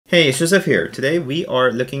Hey, it's Joseph here. Today we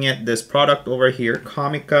are looking at this product over here,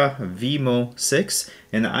 Comica Vimo 6,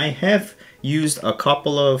 and I have used a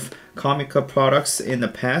couple of Comica products in the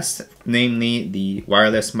past, namely the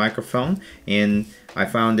wireless microphone, and I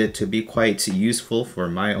found it to be quite useful for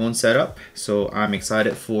my own setup. So I'm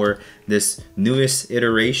excited for this newest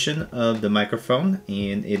iteration of the microphone,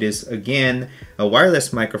 and it is again a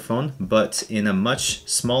wireless microphone but in a much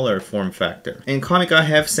smaller form factor. And Comica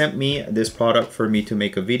have sent me this product for me to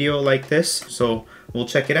make a video like this, so we'll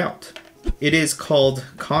check it out. It is called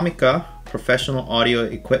Comica Professional Audio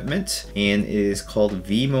Equipment, and it is called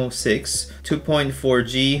Vimo 6.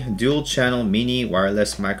 2.4G dual channel mini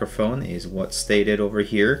wireless microphone is what's stated over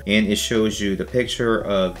here, and it shows you the picture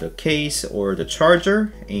of the case or the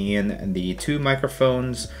charger and the two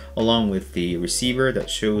microphones along with the receiver that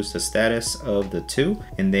shows the status of the two,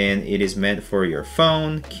 and then it is meant for your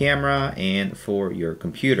phone, camera, and for your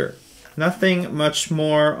computer. Nothing much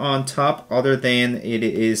more on top other than it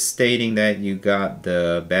is stating that you got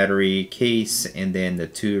the battery case and then the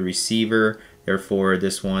two receiver. Therefore,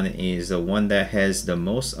 this one is the one that has the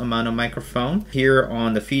most amount of microphone. Here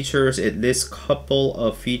on the features, it lists a couple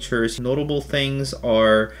of features. Notable things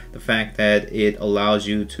are the fact that it allows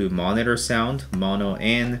you to monitor sound, mono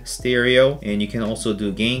and stereo, and you can also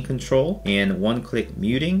do gain control and one-click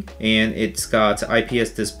muting. And it's got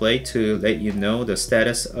IPS display to let you know the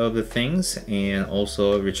status of the things, and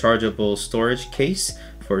also a rechargeable storage case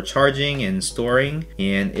for charging and storing,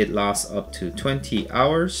 and it lasts up to 20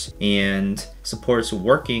 hours and supports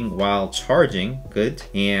working while charging. Good.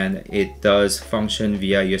 And it does function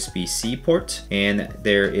via USB-C port, and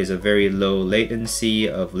there is a very low latency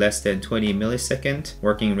of less than 20 millisecond,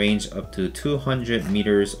 working range up to 200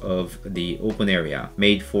 meters of the open area,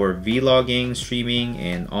 made for vlogging, streaming,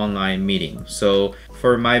 and online meeting. So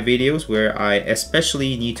for my videos where I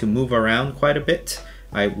especially need to move around quite a bit,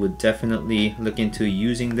 I would definitely look into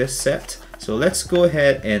using this set. So let's go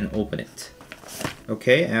ahead and open it.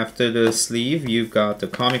 Okay, after the sleeve, you've got the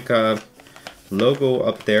Comica logo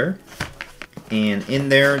up there. And in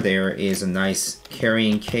there is a nice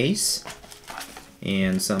carrying case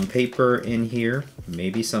and some paper in here,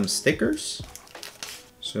 maybe some stickers.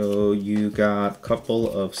 So you got a couple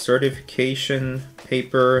of certification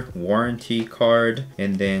paper, warranty card,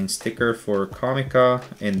 and then sticker for Comica,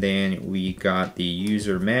 and then we got the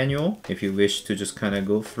user manual if you wish to just kind of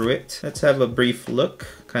go through it. Let's have a brief look,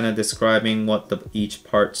 kind of describing what each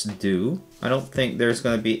parts do. I don't think there's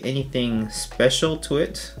going to be anything special to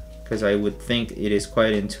it because I would think it is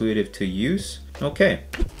quite intuitive to use. Okay,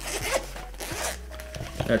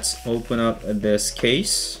 let's open up this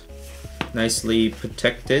case. Nicely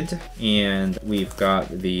protected, and we've got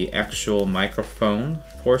the actual microphone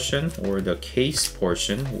portion or the case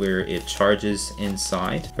portion where it charges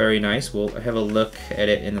inside. Very nice. We'll have a look at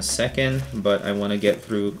it in a second, but I want to get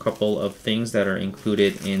through a couple of things that are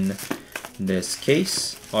included in this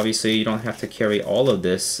case. Obviously you don't have to carry all of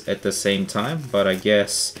this at the same time, but I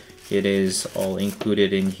guess it is all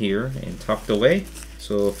included in here and tucked away.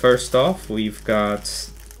 So first off, we've got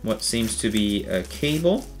what seems to be a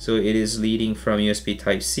cable. So it is leading from USB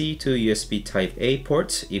Type-C to USB Type-A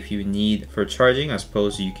port. If you need for charging, I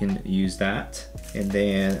suppose you can use that. And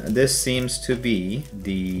then this seems to be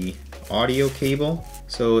the audio cable.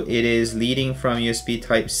 So it is leading from USB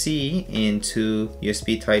Type-C into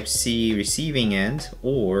USB Type-C receiving end,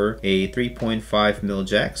 or a 3.5mm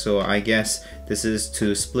jack. So I guess this is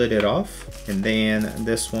to split it off. And then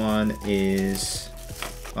this one is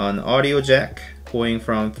an audio jack going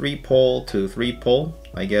from 3-pole to 3-pole,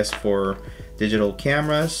 I guess for digital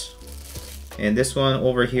cameras. And this one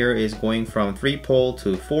over here is going from 3-pole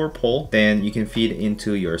to 4-pole. Then you can feed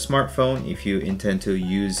into your smartphone if you intend to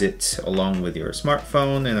use it along with your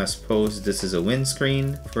smartphone. And I suppose this is a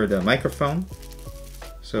windscreen for the microphone.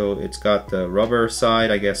 So it's got the rubber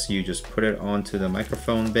side. I guess you just put it onto the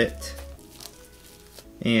microphone bit.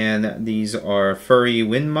 And these are furry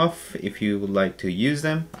wind muff if you would like to use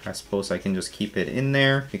them. I suppose I can just keep it in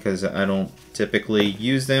there because I don't typically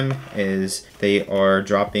use them as they are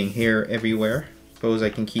dropping hair everywhere. Suppose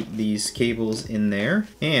I can keep these cables in there.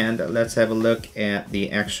 And let's have a look at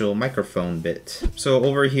the actual microphone bit. So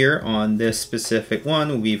over here on this specific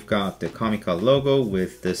one, we've got the Comica logo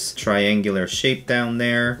with this triangular shape down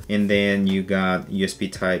there. And then you got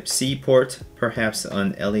USB Type-C port, perhaps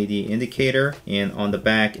an LED indicator, and on the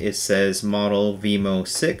back it says model Vimo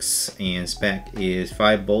 6 and spec is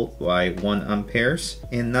 5 volt by 1 amperes,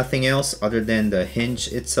 and nothing else other than the hinge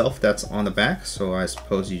itself that's on the back. So I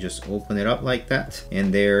suppose you just open it up like that,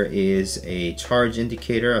 and there is a charge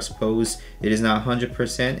indicator. I suppose it is not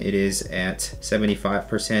 100%, it is at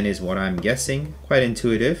 75% is what I'm guessing. Quite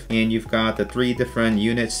intuitive. And you've got the 3 different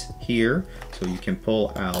units here, so you can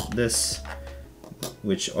pull out this,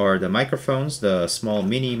 which are the microphones, the small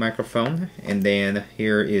mini microphone, and then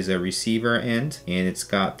here is a receiver end, and it's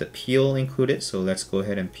got the peel included, so let's go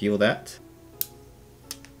ahead and peel that.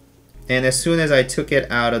 And as soon as I took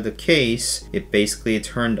it out of the case, it basically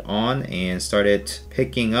turned on and started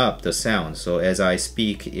picking up the sound. So as I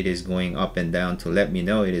speak, it is going up and down to let me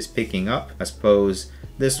know it is picking up. I suppose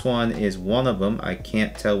this one is one of them. I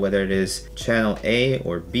can't tell whether it is channel A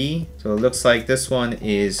or B. So it looks like this one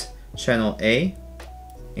is channel A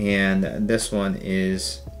and this one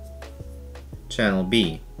is channel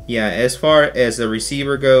B. Yeah, as far as the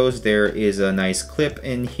receiver goes, there is a nice clip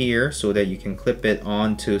in here so that you can clip it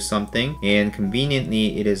onto something, and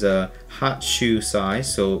conveniently it is a hot shoe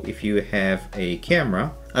size. So if you have a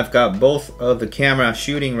camera, I've got both of the camera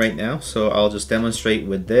shooting right now, so I'll just demonstrate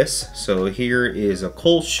with this. So here is a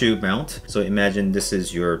cold shoe mount. So imagine this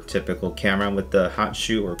is your typical camera with the hot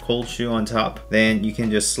shoe or cold shoe on top. Then you can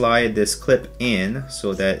just slide this clip in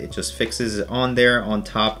so that it just fixes it on there on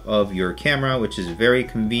top of your camera, which is a very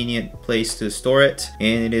convenient place to store it.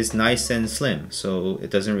 And it is nice and slim, so it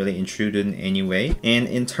doesn't really intrude in any way. And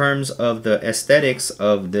in terms of the aesthetics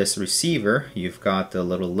of this receiver, you've got the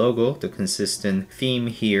little logo, the consistent theme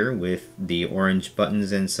here with the orange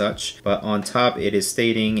buttons and such, but on top it is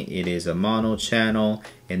stating it is a mono channel,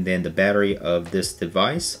 and then the battery of this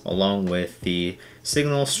device along with the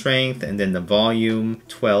signal strength, and then the volume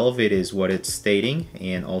 12, it is what it's stating,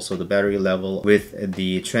 and also the battery level with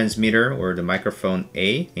the transmitter or the microphone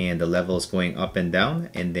A, and the levels going up and down,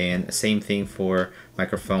 and then same thing for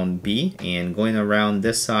microphone B. And going around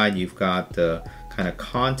this side, you've got the kind of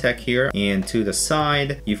contact here, and to the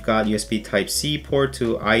side you've got USB Type-C port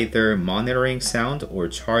to either monitoring sound or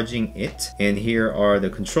charging it. And here are the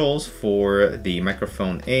controls for the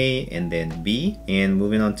microphone A and then B. And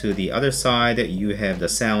moving on to the other side, you have the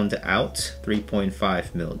sound out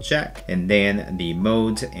 3.5mm jack, and then the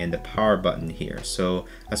mode and the power button here. So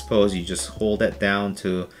I suppose you just hold that down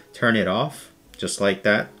to turn it off, just like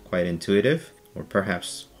that. Quite intuitive. Or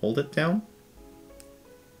perhaps hold it down.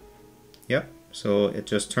 Yep. So it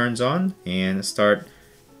just turns on and start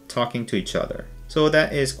talking to each other. So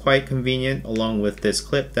that is quite convenient, along with this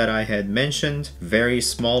clip that I had mentioned. Very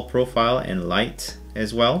small profile and light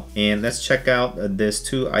as well. And let's check out this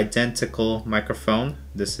 2 identical microphone.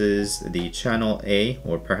 This is the channel A,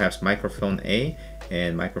 or perhaps microphone A,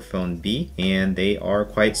 and microphone B, and they are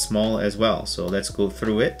quite small as well. So let's go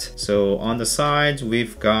through it. So on the sides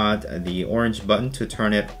we've got the orange button to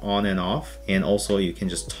turn it on and off, and also you can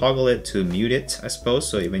just toggle it to mute it, I suppose.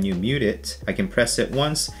 So when you mute it, I can press it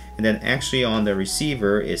once, and then actually on the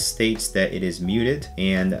receiver it states that it is muted,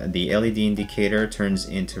 and the LED indicator turns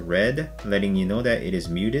into red, letting you know that it is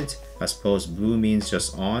muted. I suppose blue means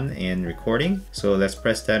just on and recording. So let's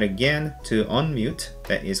press that again to unmute.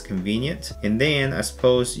 That is convenient. And then I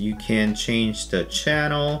suppose you can change the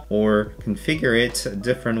channel or configure it a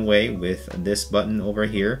different way with this button over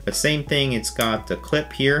here. But same thing, it's got the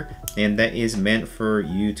clip here, and that is meant for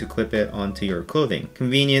you to clip it onto your clothing.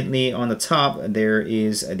 Conveniently on the top there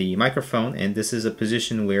is the microphone, and this is a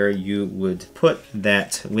position where you would put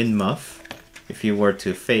that wind muff if you were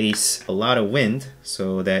to face a lot of wind,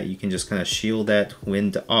 so that you can just kind of shield that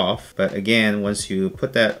wind off. But again, once you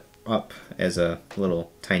put that up as a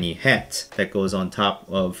little tiny hat that goes on top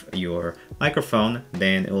of your microphone,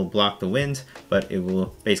 then it will block the wind, but it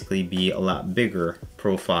will basically be a lot bigger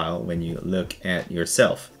profile when you look at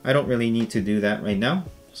yourself. I don't really need to do that right now,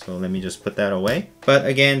 so let me just put that away. But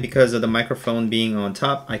again, because of the microphone being on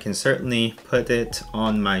top, I can certainly put it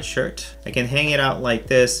on my shirt. I can hang it out like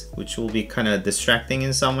this, which will be kind of distracting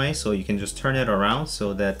in some way. So you can just turn it around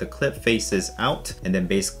so that the clip faces out, and then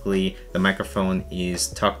basically the microphone is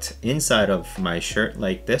tucked inside of my shirt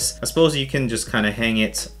like this. I suppose you can just kind of hang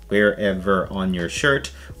it wherever on your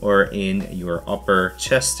shirt or in your upper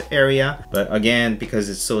chest area. But again, because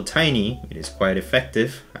it's so tiny, it is quite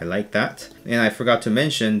effective. I like that. And I forgot to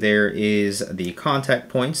mention, there is the contact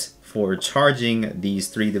points for charging these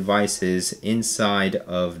 3 devices inside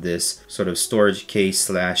of this sort of storage case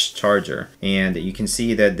slash charger. And you can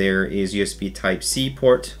see that there is USB Type-C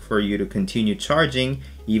port for you to continue charging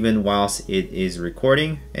even whilst it is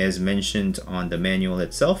recording, as mentioned on the manual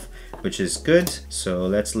itself. which is good. So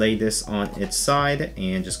let's lay this on its side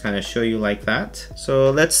and just kind of show you like that.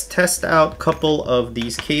 So let's test out a couple of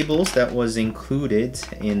these cables that was included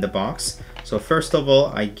in the box. So first of all,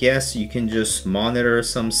 I guess you can just monitor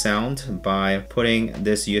some sound by putting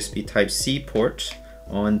this USB Type-C port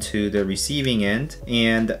onto the receiving end,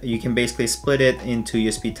 and you can basically split it into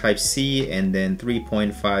USB Type-C and then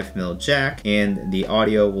 3.5mm jack, and the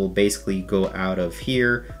audio will basically go out of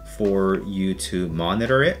here for you to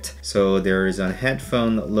monitor it. So there is a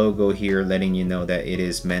headphone logo here letting you know that it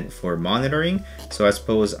is meant for monitoring. So I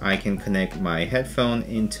suppose I can connect my headphone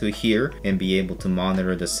into here and be able to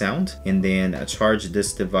monitor the sound, and then charge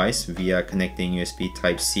this device via connecting USB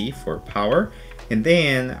Type-C for power. And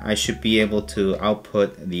then I should be able to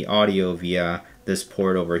output the audio via this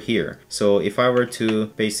port over here. So if I were to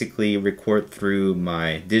basically record through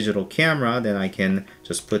my digital camera, then I can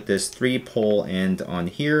just put this 3-pole end on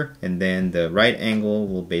here, and then the right angle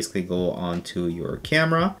will basically go onto your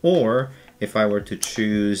camera. Or if I were to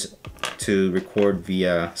choose to record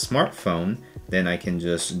via smartphone, then I can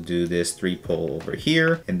just do this 3-pole over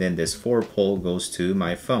here, and then this 4-pole goes to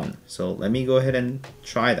my phone. So let me go ahead and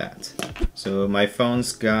try that. So my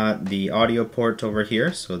phone's got the audio port over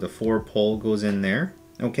here, so the 4-pole goes in there.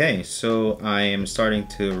 Okay, so I am starting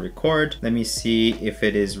to record. Let me see if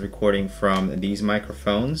it is recording from these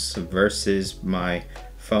microphones versus my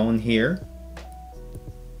phone here.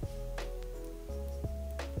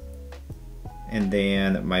 And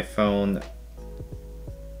then my phone,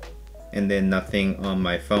 and then nothing on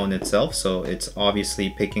my phone itself. So it's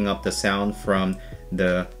obviously picking up the sound from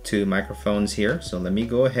the 2 microphones here. So let me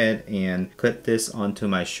go ahead and clip this onto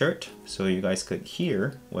my shirt so you guys could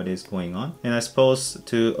hear what is going on. And I suppose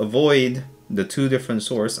to avoid the 2 different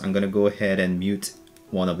sources, I'm gonna go ahead and mute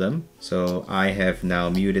one of them. So I have now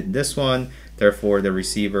muted this one. Therefore, the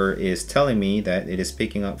receiver is telling me that it is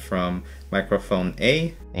picking up from microphone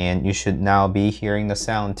A, and you should now be hearing the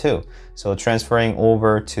sound too. So transferring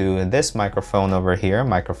over to this microphone over here,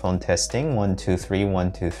 microphone testing 1 2 3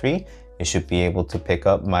 1 2 3, it should be able to pick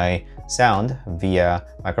up my sound via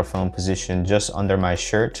microphone position just under my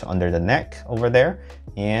shirt, under the neck over there,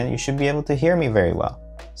 and you should be able to hear me very well.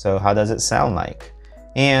 So how does it sound like?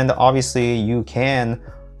 And obviously you can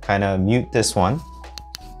kind of mute this one.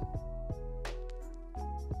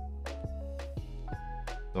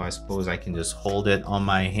 So I suppose I can just hold it on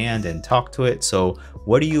my hand and talk to it. So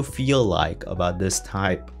what do you feel like about this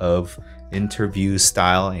type of interview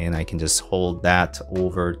style? And I can just hold that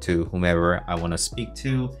over to whomever I want to speak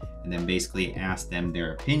to, and then basically ask them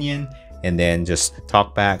their opinion and then just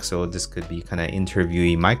talk back. So this could be kind of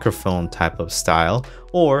interviewee microphone type of style,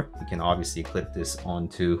 or you can obviously clip this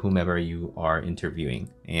onto whomever you are interviewing.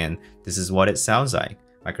 And this is what it sounds like.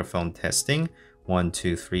 Microphone testing 1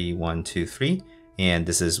 2 3 1 2 3. And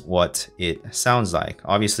this is what it sounds like.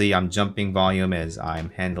 Obviously, I'm jumping volume as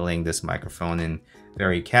I'm handling this microphone in a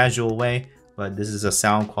very casual way, but this is a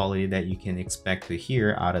sound quality that you can expect to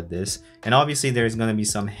hear out of this. And obviously, there's going to be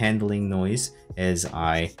some handling noise as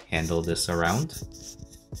I handle this around.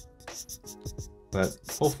 But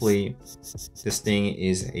hopefully, this thing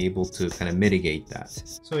is able to kind of mitigate that.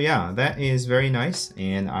 So yeah, that is very nice.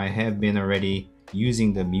 And I have been already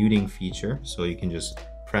using the muting feature, so you can just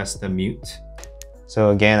press the mute.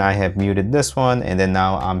 So again, I have muted this one, and then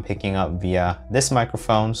now I'm picking up via this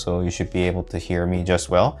microphone, so you should be able to hear me just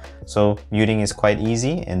well. So muting is quite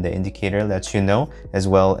easy, and the indicator lets you know, as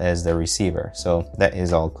well as the receiver. So that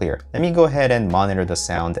is all clear. Let me go ahead and monitor the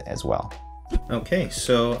sound as well. Okay,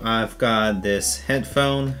 so I've got this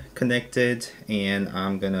headphone connected, and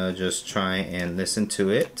I'm gonna just try and listen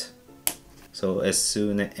to it. So as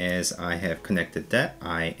soon as I have connected that,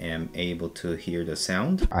 I am able to hear the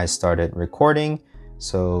sound. I started recording.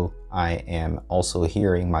 So I am also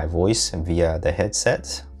hearing my voice via the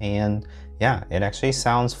headset, and yeah, it actually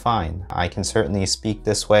sounds fine. I can certainly speak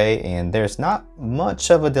this way, and there's not much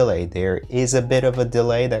of a delay. There is a bit of a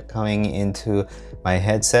delay that coming into my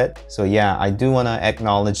headset. So yeah, I do want to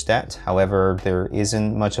acknowledge that. However, there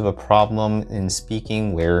isn't much of a problem in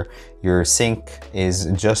speaking where your sync is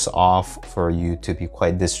just off for you to be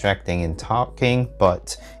quite distracting in talking.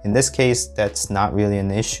 But in this case, that's not really an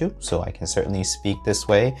issue. So I can certainly speak this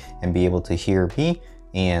way and be able to hear me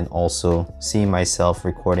and also see myself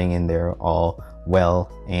recording in there all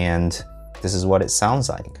well. And this is what it sounds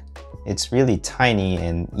like. it's really tiny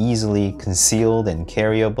and easily concealed and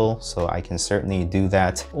carryable, so I can certainly do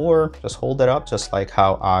that. Or just hold it up just like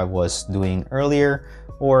how I was doing earlier,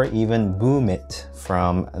 or even boom it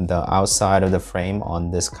from the outside of the frame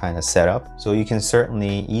on this kind of setup. So you can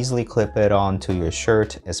certainly easily clip it onto your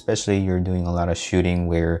shirt, especially you're doing a lot of shooting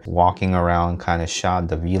where walking around kind of shot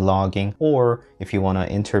the vlogging, or if you want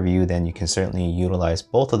to interview, then you can certainly utilize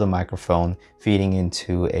both of the microphone feeding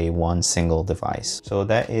into one single device. So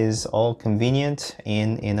that is all convenient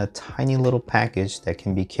and in a tiny little package that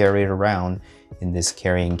can be carried around in this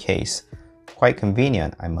carrying case. Quite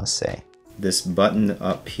convenient, I must say. This button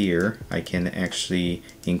up here, I can actually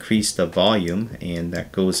increase the volume, and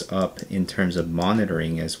that goes up in terms of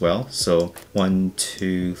monitoring as well. So 1,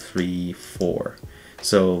 2, 3, 4.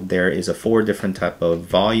 So there is a 4 different type of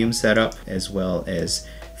volume setup, as well as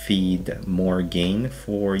feed more gain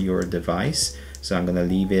for your device. So I'm gonna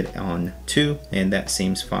leave it on 2, and that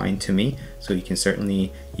seems fine to me. So you can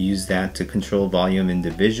certainly use that to control volume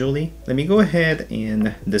individually. Let me go ahead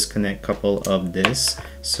and disconnect a couple of this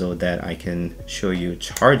so that I can show you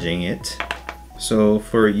charging it. So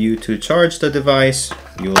for you to charge the device,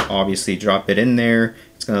 you'll obviously drop it in there.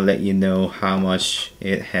 It's gonna let you know how much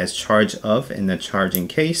it has charge of in the charging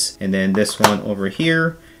case. And then this one over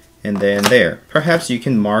here, and then there. Perhaps you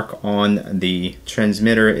can mark on the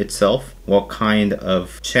transmitter itself what kind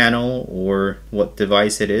of channel or what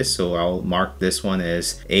device it is. So I'll mark this one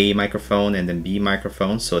as A microphone and then B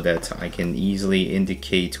microphone so that I can easily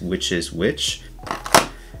indicate which is which.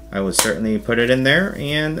 I would certainly put it in there,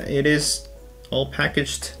 and it is all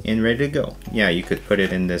packaged and ready to go. Yeah, you could put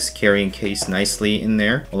it in this carrying case nicely in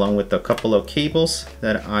there, along with a couple of cables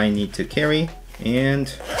that I need to carry,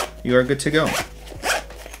 and you are good to go.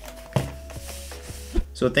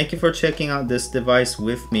 So thank you for checking out this device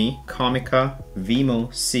with me, Comica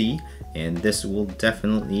Vimo C, and this will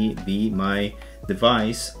definitely be my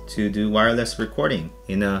device to do wireless recording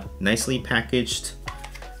in a nicely packaged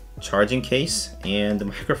charging case, and the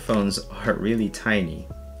microphones are really tiny.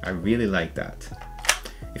 I really like that.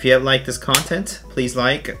 If you have liked this content, please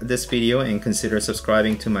like this video and consider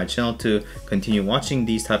subscribing to my channel to continue watching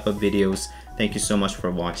these type of videos. Thank you so much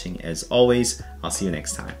for watching. As always, I'll see you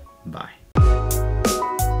next time. Bye.